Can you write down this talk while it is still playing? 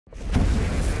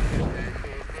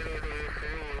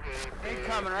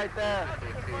coming right there.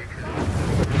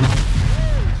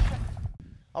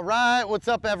 All right, what's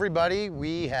up everybody?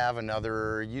 We have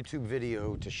another YouTube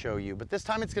video to show you, but this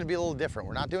time it's gonna be a little different.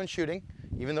 We're not doing shooting,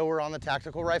 even though we're on the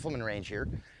tactical rifleman range here.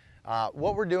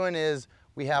 What we're doing is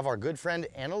we have our good friend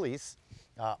Annalise,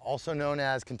 also known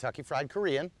as Kentucky Fried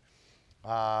Korean.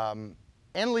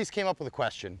 Annalise came up with a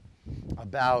question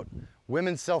about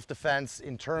women's self-defense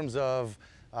in terms of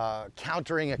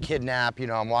countering a kidnap. You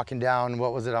know, I'm walking down,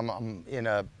 what was it? I'm in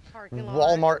a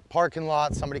Walmart parking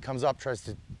lot. Somebody comes up, tries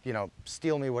to, you know,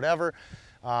 steal me, whatever.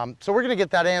 So we're gonna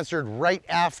get that answered right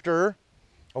after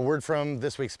a word from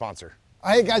this week's sponsor.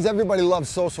 Hey guys, everybody loves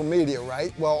social media,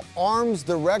 right? Well, Arms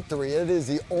Directory, it is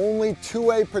the only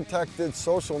two-way protected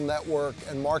social network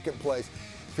and marketplace.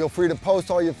 Feel free to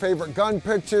post all your favorite gun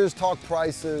pictures, talk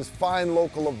prices, find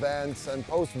local events, and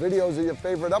post videos of your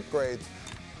favorite upgrades,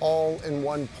 all in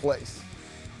one place,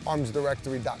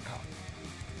 armsdirectory.com.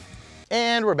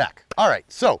 And we're back. All right,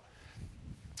 so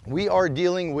we are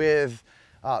dealing with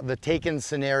the taken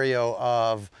scenario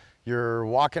of you're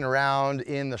walking around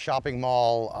in the shopping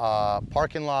mall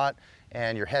parking lot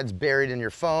and your head's buried in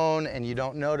your phone and you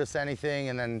don't notice anything,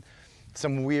 and then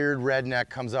some weird redneck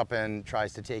comes up and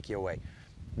tries to take you away.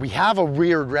 We have a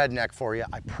weird redneck for you.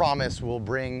 I promise we'll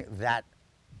bring that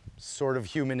sort of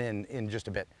human in just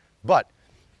a bit. But,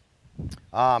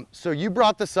 so you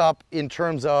brought this up in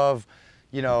terms of,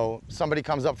 you know, somebody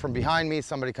comes up from behind me,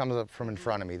 somebody comes up from in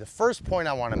front of me. The first point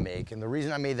I want to make, and the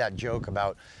reason I made that joke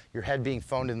about your head being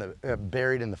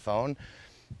buried in the phone,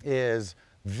 is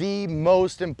the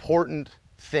most important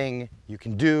thing you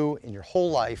can do in your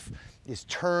whole life is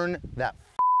turn that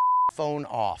phone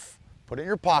off. Put it in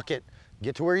your pocket,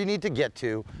 get to where you need to get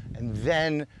to, and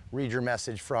then read your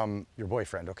message from your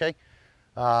boyfriend, okay?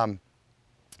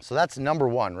 So that's number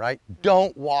one, right?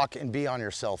 Don't walk and be on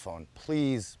your cell phone.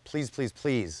 Please, please, please,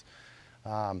 please.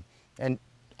 And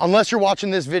unless you're watching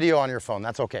this video on your phone,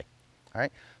 that's okay, all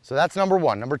right? So that's number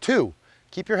one. Number two,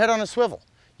 keep your head on a swivel.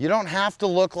 You don't have to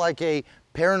look like a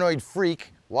paranoid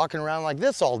freak walking around like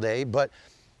this all day, but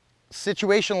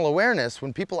situational awareness,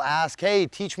 when people ask, hey,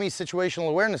 teach me situational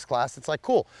awareness class, it's like,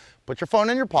 cool, put your phone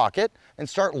in your pocket and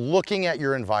start looking at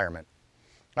your environment,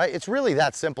 right? It's really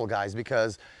that simple, guys,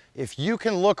 because if you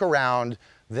can look around,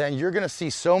 then you're gonna see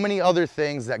so many other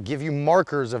things that give you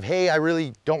markers of, hey, I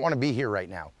really don't wanna be here right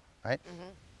now, right?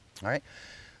 All right.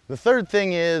 The third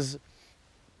thing is,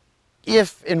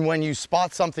 if and when you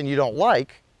spot something you don't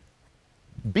like,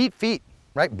 beat feet,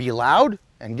 right? Be loud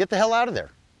and get the hell out of there.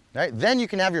 Right? Then you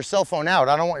can have your cell phone out.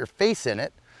 I don't want your face in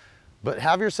it, but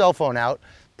have your cell phone out.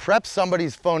 Prep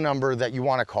somebody's phone number that you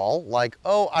want to call, like,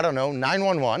 oh, I don't know,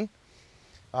 911.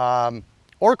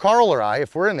 Or Carl or I,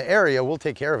 if we're in the area, we'll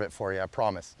take care of it for you, I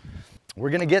promise.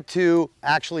 We're going to get to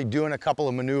actually doing a couple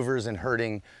of maneuvers and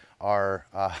hurting our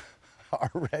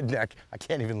redneck. I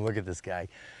can't even look at this guy.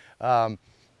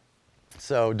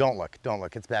 So don't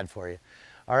look, it's bad for you.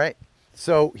 All right,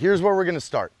 so here's where we're going to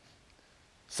start.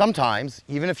 Sometimes,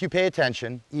 even if you pay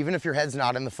attention, even if your head's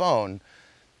not in the phone,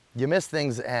 you miss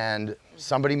things and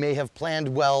somebody may have planned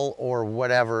well or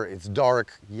whatever, it's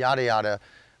dark, yada yada.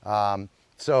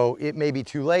 So it may be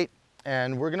too late,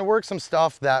 and we're gonna work some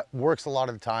stuff that works a lot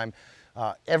of the time.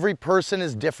 Every person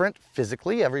is different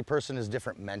physically, every person is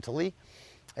different mentally,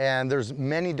 and there's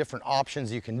many different options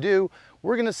you can do.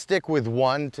 We're gonna stick with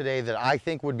one today that I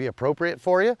think would be appropriate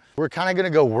for you. We're kinda gonna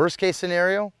go worst case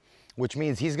scenario, which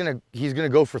means he's gonna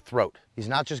go for throat. He's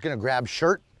not just gonna grab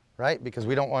shirt, right? Because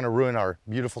we don't wanna ruin our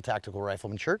beautiful tactical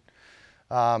rifleman shirt.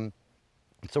 So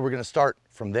we're gonna start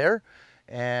from there,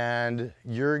 and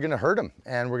you're gonna hurt him,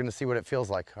 and we're gonna see what it feels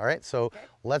like, all right? So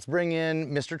let's bring in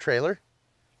Mr. Trailer.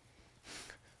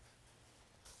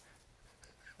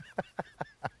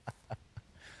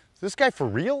 Is this guy for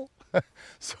real?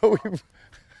 So we've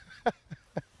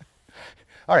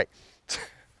all right,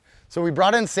 so we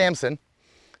brought in Samson.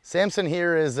 Samson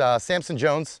here is Samson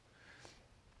Jones,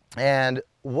 and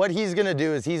what he's gonna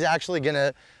do is he's actually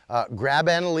gonna grab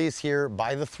Annalise here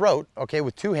by the throat, okay,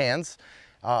 with two hands.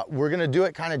 We're gonna do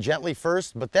it kind of gently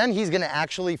first, but then he's gonna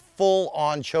actually full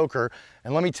on choke her,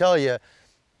 and let me tell you,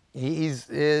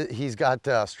 he's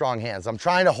got strong hands. I'm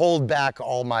trying to hold back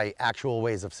all my actual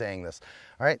ways of saying this.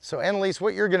 All right, so Annalise,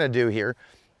 what you're gonna do here,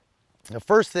 the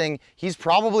first thing, he's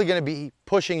probably gonna be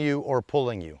pushing you or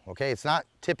pulling you, okay? It's not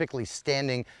typically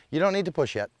standing. You don't need to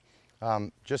push yet.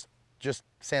 Just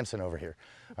Samson over here,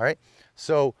 all right?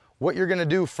 So what you're gonna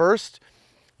do first,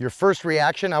 your first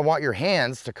reaction, I want your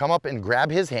hands to come up and grab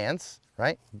his hands,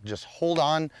 right? Just hold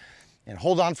on and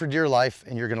hold on for dear life,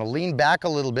 and you're gonna lean back a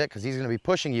little bit because he's gonna be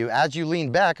pushing you. As you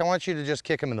lean back, I want you to just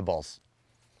kick him in the balls.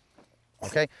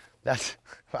 okay? That's,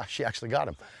 wow, she actually got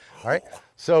him, all right?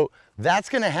 So that's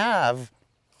gonna have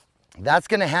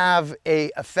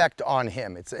a effect on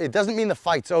him. It doesn't mean the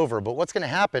fight's over, but what's gonna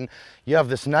happen, you have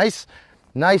this nice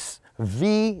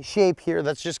V shape here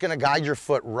that's just gonna guide your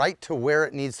foot right to where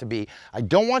it needs to be. I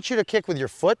don't want you to kick with your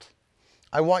foot.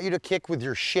 I want you to kick with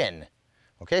your shin.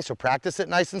 Okay, so practice it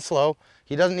nice and slow.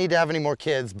 He doesn't need to have any more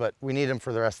kids, but we need him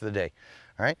for the rest of the day.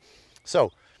 All right,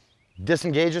 so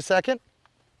disengage a second.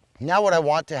 Now what I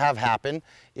want to have happen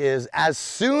is as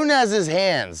soon as his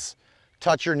hands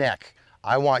touch your neck,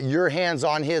 I want your hands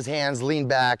on his hands, lean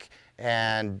back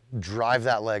and drive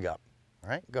that leg up. All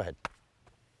right, go ahead.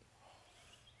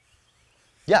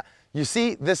 Yeah, you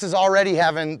see, this is already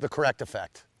having the correct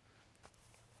effect.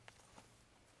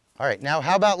 All right, now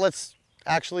how about let's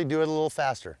actually do it a little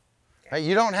faster. Right,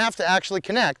 you don't have to actually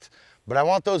connect, but I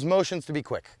want those motions to be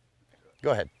quick.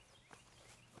 Go ahead.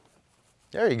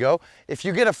 There you go. If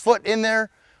you get a foot in there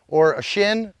or a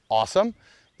shin, awesome.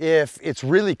 If it's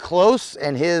really close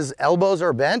and his elbows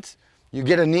are bent, you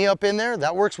get a knee up in there,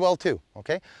 that works well too,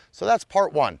 okay? So that's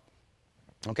part one.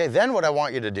 Okay, then what I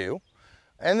want you to do,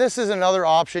 and this is another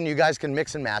option, you guys can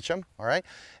mix and match them, all right?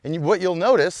 And what you'll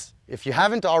notice, if you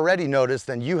haven't already noticed,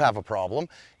 then you have a problem,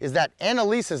 is that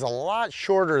Annalise is a lot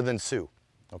shorter than Sue,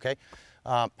 okay?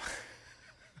 I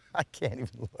can't even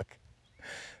look.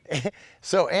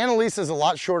 So Annalise is a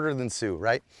lot shorter than Sue,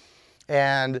 right?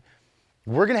 And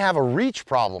we're gonna have a reach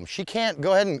problem. She can't,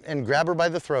 go ahead and grab her by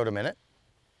the throat a minute.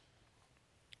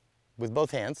 With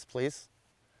both hands, please.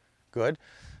 Good.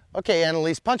 Okay,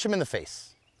 Annalise, punch him in the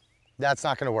face. That's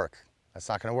not gonna work. That's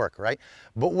not gonna work, right?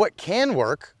 But what can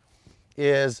work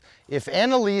is if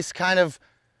Annalise kind of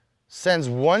sends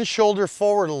one shoulder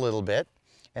forward a little bit,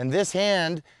 and this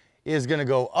hand is gonna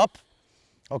go up,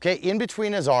 okay, in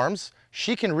between his arms,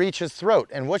 she can reach his throat.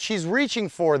 And what she's reaching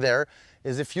for there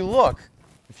is, if you look,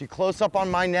 if you close up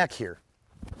on my neck here,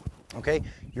 okay,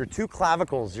 your two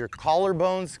clavicles, your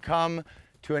collarbones come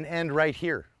to an end right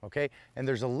here, okay? And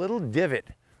there's a little divot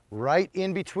right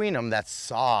in between them that's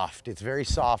soft. It's very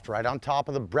soft, right on top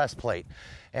of the breastplate.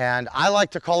 And I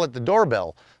like to call it the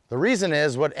doorbell. The reason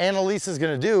is what Annalise is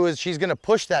gonna do is she's gonna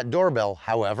push that doorbell.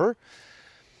 However,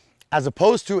 as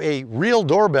opposed to a real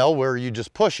doorbell where you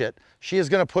just push it, she is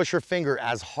gonna push her finger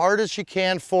as hard as she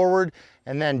can forward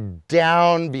and then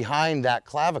down behind that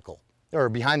clavicle, or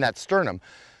behind that sternum.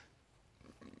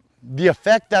 The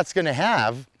effect that's gonna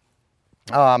have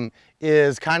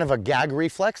is kind of a gag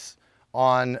reflex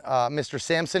on Mr.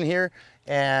 Sampson here,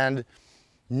 and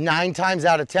 9 times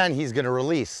out of 10, he's gonna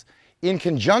release. In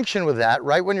conjunction with that,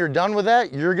 right when you're done with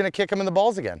that, you're gonna kick him in the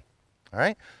balls again, all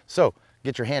right? So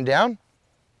get your hand down,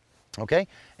 okay?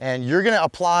 And you're gonna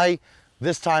apply,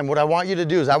 this time, what I want you to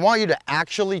do is I want you to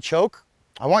actually choke.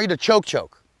 I want you to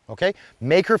choke, okay?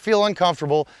 Make her feel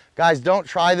uncomfortable. Guys, don't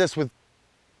try this with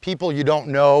people you don't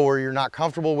know or you're not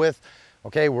comfortable with,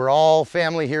 okay? We're all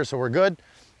family here, so we're good.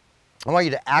 I want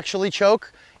you to actually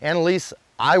choke. Annalise,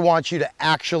 I want you to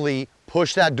actually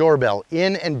push that doorbell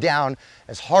in and down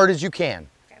as hard as you can.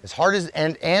 As hard as,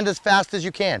 and as fast as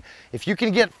you can. If you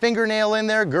can get fingernail in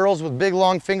there, girls with big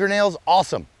long fingernails,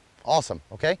 awesome, awesome,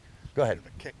 okay? Go ahead.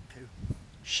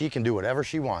 She can do whatever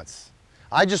she wants.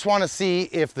 I just want to see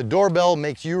if the doorbell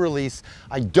makes you release.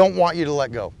 I don't want you to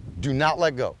let go. Do not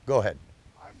let go. Go ahead.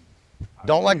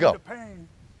 Don't let go.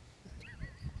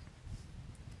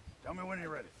 Tell me when you're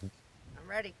ready. I'm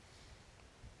ready.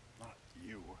 Not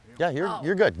you. Yeah,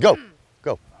 you're good. Go.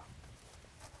 Go.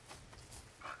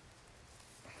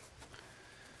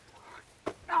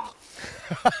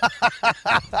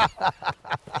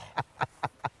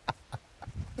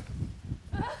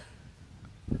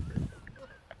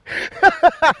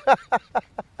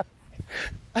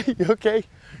 Are you okay?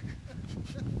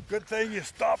 Good thing you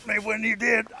stopped me when you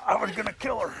did. I was gonna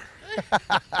kill her.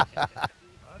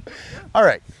 All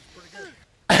right.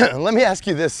 Let me ask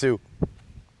you this, Sue.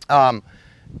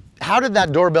 How did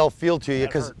that doorbell feel to you?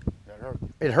 Because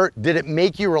it hurt. Did it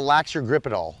make you relax your grip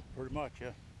at all? Pretty much,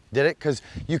 yeah. Did it? Because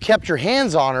you kept your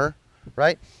hands on her,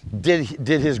 right? Did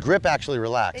his grip actually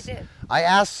relax? It did. I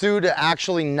asked Sue to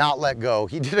actually not let go.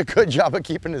 He did a good job of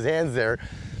keeping his hands there.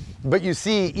 But you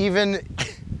see, even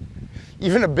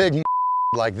a big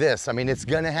like this, I mean, it's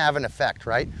gonna have an effect,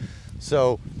 right?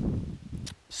 So,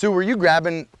 Sue, were you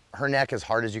grabbing her neck as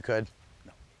hard as you could?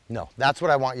 No. No, that's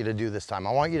what I want you to do this time.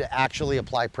 I want you to actually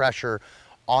apply pressure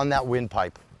on that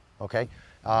windpipe, okay?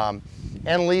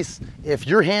 Annalise, if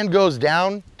your hand goes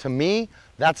down, to me,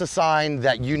 that's a sign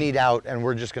that you need out and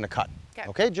we're just gonna cut,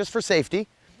 okay? Just for safety,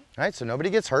 all right? So nobody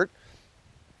gets hurt.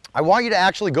 I want you to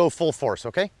actually go full force,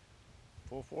 okay?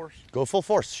 Full force? Go full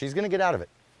force. She's gonna get out of it.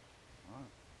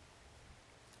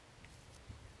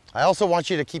 I also want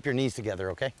you to keep your knees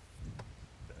together, okay?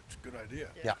 That's a good idea.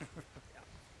 Yeah.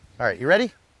 All right, you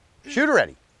ready? Shooter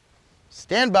ready.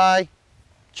 Stand by,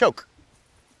 choke.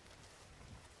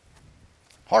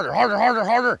 Harder, harder, harder,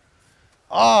 harder.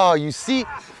 Oh, you see?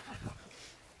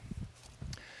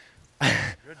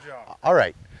 Good job. All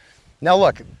right. Now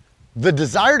look, the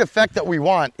desired effect that we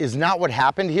want is not what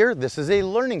happened here. This is a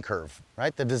learning curve,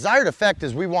 right? The desired effect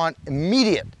is we want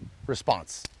immediate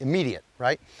response, immediate,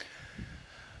 right?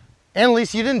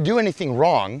 Annalise, you didn't do anything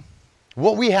wrong.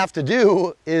 What we have to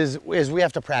do is we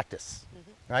have to practice,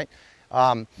 right?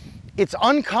 It's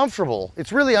uncomfortable.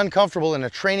 It's really uncomfortable in a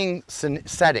training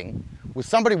setting with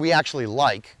somebody we actually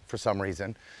like for some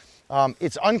reason.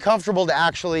 It's uncomfortable to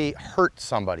actually hurt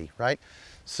somebody, right?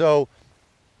 So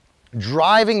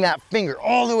driving that finger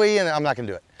all the way in, I'm not gonna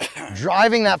do it.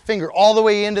 Driving that finger all the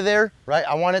way into there, right?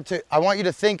 I want you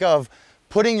to think of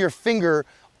putting your finger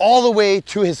all the way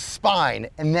to his spine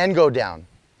and then go down,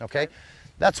 okay?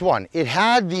 That's one. It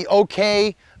had the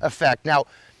okay effect. Now,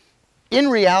 in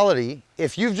reality,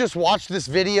 if you've just watched this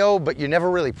video, but you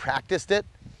never really practiced it,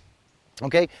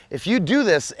 okay? If you do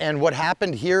this and what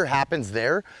happened here happens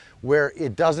there, where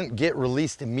it doesn't get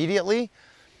released immediately,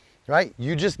 right?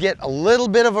 You just get a little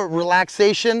bit of a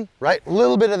relaxation, right? A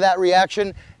little bit of that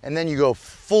reaction, and then you go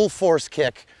full force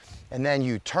kick, and then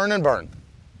you turn and burn,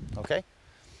 okay?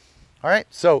 All right,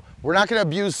 so we're not gonna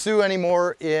abuse Sue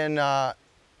anymore in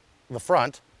the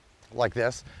front like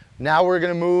this. Now we're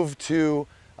gonna move to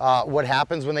what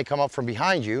happens when they come up from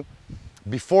behind you.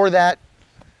 Before that,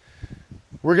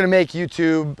 we're gonna make you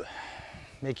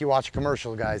watch a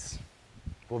commercial, guys.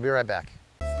 We'll be right back.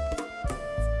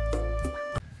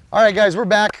 All right, guys, we're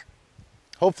back.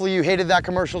 Hopefully you hated that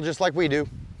commercial just like we do.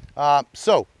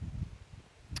 So,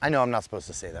 I know I'm not supposed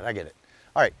to say that, I get it.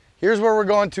 All right, here's where we're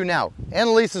going to now.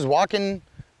 Annalise is walking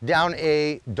down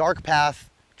a dark path,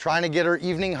 trying to get her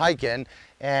evening hike in,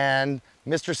 and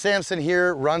Mr. Sampson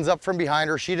here runs up from behind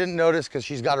her. She didn't notice because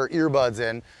she's got her earbuds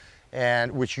in,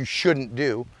 and which you shouldn't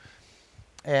do.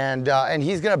 And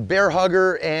he's gonna bear hug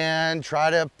her and try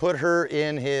to put her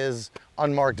in his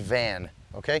unmarked van,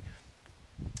 okay?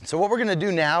 So what we're gonna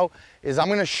do now is I'm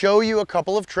gonna show you a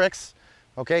couple of tricks,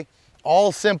 okay?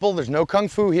 All simple, there's no kung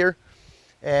fu here.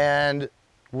 And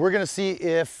we're gonna see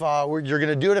if you're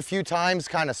gonna do it a few times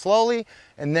kind of slowly,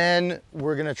 and then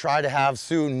we're gonna try to have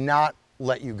Sue not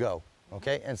let you go,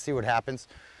 okay? And see what happens.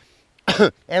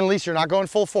 Annalise, you're not going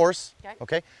full force,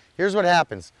 okay? Here's what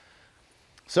happens.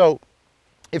 So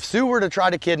if Sue were to try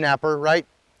to kidnap her, right?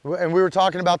 And we were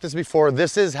talking about this before,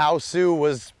 this is how Sue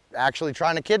was actually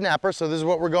trying to kidnap her, so this is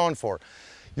what we're going for.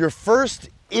 Your first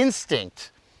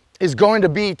instinct is going to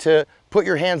be to put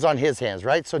your hands on his hands,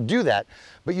 right? So do that.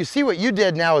 But you see what you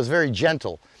did now is very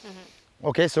gentle.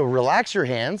 Okay, so relax your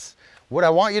hands. What I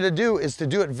want you to do is to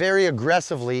do it very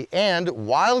aggressively, and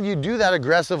while you do that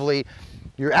aggressively,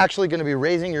 you're actually gonna be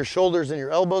raising your shoulders and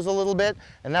your elbows a little bit,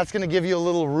 and that's gonna give you a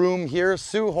little room here.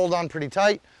 Sue, hold on pretty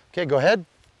tight. Okay, go ahead.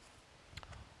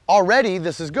 Already,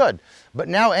 this is good. But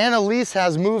now Annalise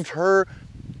has moved her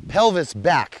pelvis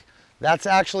back. That's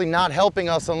actually not helping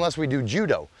us unless we do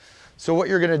judo. So what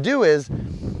you're gonna do is,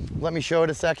 let me show it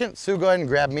a second. Sue, go ahead and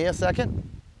grab me a second.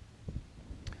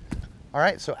 All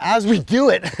right, so as we do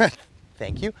it,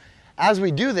 thank you. As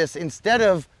we do this, instead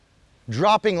of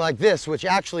dropping like this, which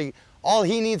actually all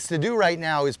he needs to do right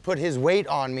now is put his weight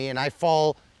on me and I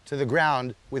fall to the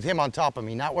ground with him on top of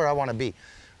me, not where I wanna be,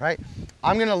 right?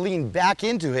 I'm gonna lean back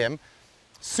into him.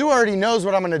 Sue already knows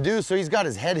what I'm gonna do, so he's got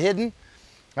his head hidden,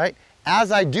 right?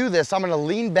 As I do this, I'm gonna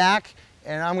lean back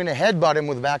and I'm gonna headbutt him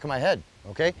with the back of my head,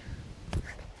 okay?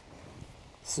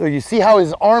 So you see how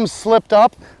his arms slipped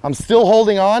up? I'm still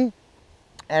holding on,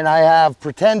 and I have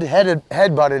pretend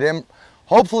headbutted him.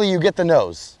 Hopefully you get the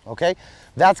nose, okay?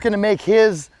 That's gonna make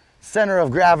his center of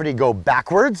gravity go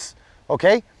backwards,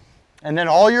 okay? And then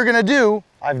all you're gonna do,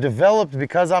 I've developed,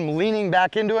 because I'm leaning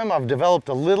back into him, I've developed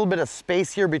a little bit of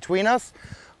space here between us.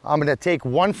 I'm gonna take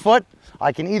one foot.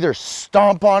 I can either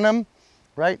stomp on him,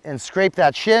 right, and scrape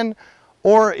that shin,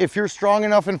 or if you're strong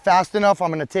enough and fast enough,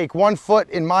 I'm gonna take one foot,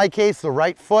 in my case, the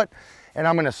right foot, and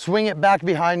I'm gonna swing it back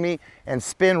behind me and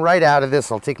spin right out of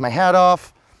this. I'll take my hat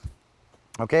off.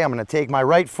 Okay, I'm gonna take my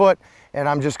right foot and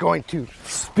I'm just going to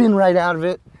spin right out of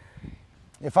it.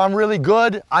 If I'm really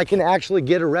good, I can actually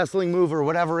get a wrestling move or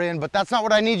whatever in, but that's not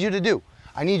what I need you to do.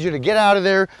 I need you to get out of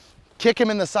there, kick him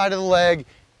in the side of the leg,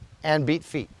 and beat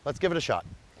feet. Let's give it a shot.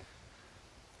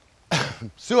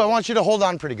 Sue, I want you to hold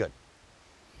on pretty good.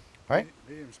 All right?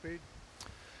 Medium speed?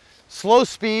 Slow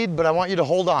speed, but I want you to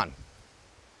hold on.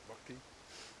 Bucky.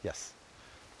 Yes.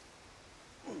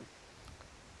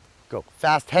 Go.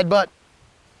 Fast headbutt.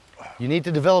 You need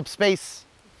to develop space.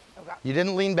 Okay. You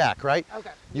didn't lean back, right?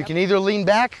 Okay. You can either lean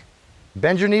back,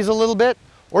 bend your knees a little bit,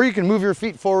 or you can move your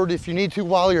feet forward if you need to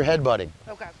while you're headbutting.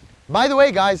 Okay. By the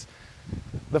way, guys,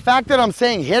 the fact that I'm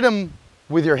saying hit him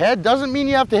with your head doesn't mean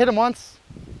you have to hit him once.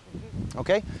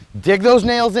 Okay? Dig those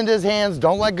nails into his hands,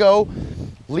 don't let go.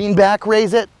 Lean back,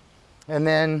 raise it, and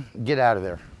then get out of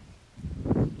there.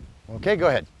 Okay, go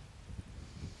ahead.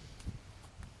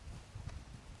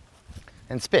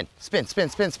 And spin, spin, spin,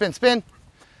 spin, spin, spin.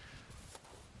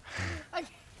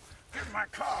 Get my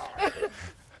car.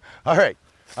 All right,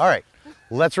 all right.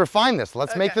 Let's refine this.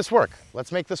 Let's make this work.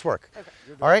 Let's make this work. Okay.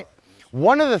 All right?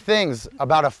 One of the things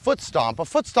about a foot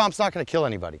stomp's not gonna kill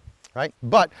anybody, right?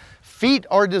 But feet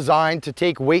are designed to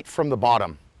take weight from the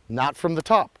bottom, not from the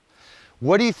top.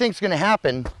 What do you think's gonna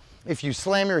happen if you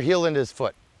slam your heel into his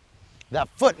foot? That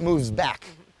foot moves back.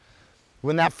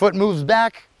 When that foot moves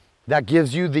back, that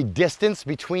gives you the distance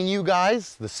between you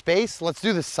guys, the space. Let's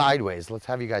do this sideways. Let's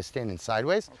have you guys standing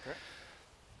sideways. Okay.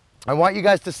 I want you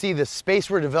guys to see the space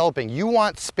we're developing. You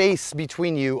want space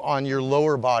between you on your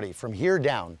lower body from here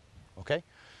down, okay?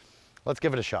 Let's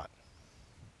give it a shot.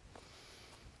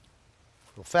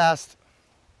 Go fast.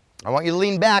 I want you to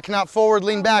lean back, not forward.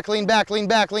 Lean back, lean back, lean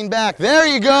back, lean back. There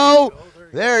you go.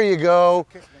 There you go.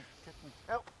 Kick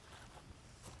me.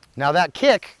 Now that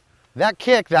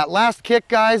last kick,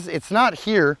 guys, it's not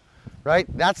here, right?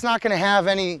 That's not gonna have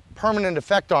any permanent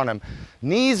effect on him.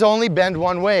 Knees only bend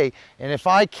one way, and if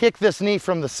I kick this knee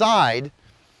from the side,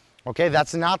 okay,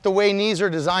 that's not the way knees are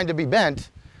designed to be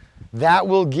bent, that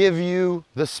will give you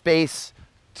the space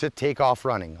to take off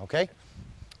running, okay?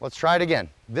 Let's try it again.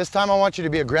 This time I want you to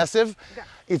be aggressive. Okay.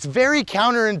 It's very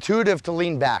counterintuitive to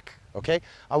lean back, okay?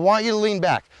 I want you to lean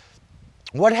back.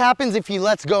 What happens if he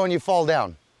lets go and you fall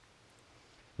down?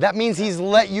 That means he's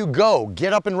let you go.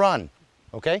 Get up and run,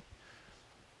 okay?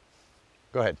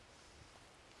 Go ahead.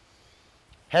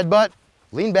 Headbutt,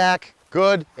 lean back,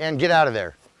 good, and get out of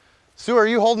there. Sue, are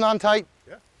you holding on tight?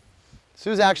 Yeah.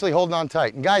 Sue's actually holding on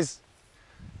tight. And guys,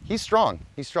 he's strong,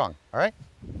 all right?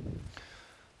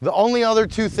 The only other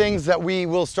two things that we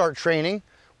will start training,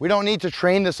 we don't need to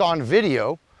train this on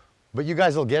video, but you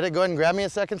guys will get it. Go ahead and grab me a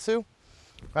second, Sue.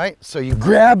 Right, so you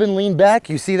grab and lean back,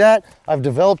 you see that? I've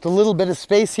developed a little bit of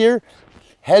space here.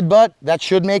 Headbutt, that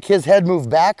should make his head move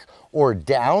back or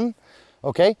down,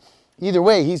 okay? Either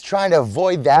way, he's trying to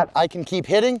avoid that. I can keep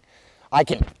hitting, I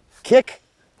can kick,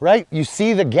 right? You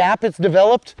see the gap it's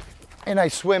developed, and I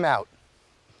swim out.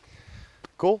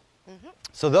 Cool?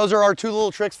 So those are our two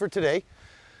little tricks for today.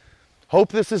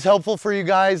 Hope this is helpful for you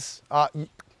guys.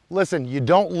 Listen, you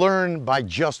don't learn by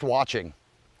just watching.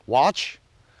 Watch,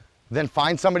 then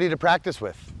find somebody to practice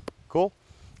with. Cool?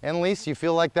 Annalise, you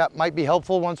feel like that might be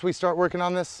helpful once we start working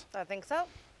on this? I think so.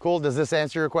 Cool, does this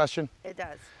answer your question? It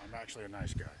does. I'm actually a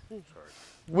nice guy. Sorry.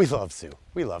 We love Sue,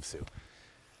 we love Sue.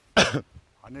 I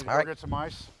need to go right. get some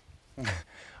ice.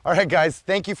 All right, guys,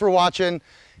 thank you for watching.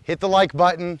 Hit the like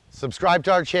button, subscribe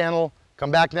to our channel.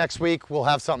 Come back next week, we'll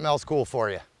have something else cool for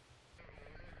you.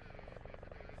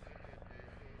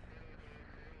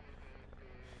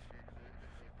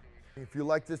 If you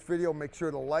like this video, make sure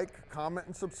to like, comment,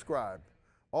 and subscribe.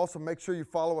 Also, make sure you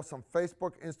follow us on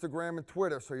Facebook, Instagram, and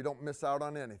Twitter so you don't miss out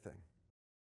on anything.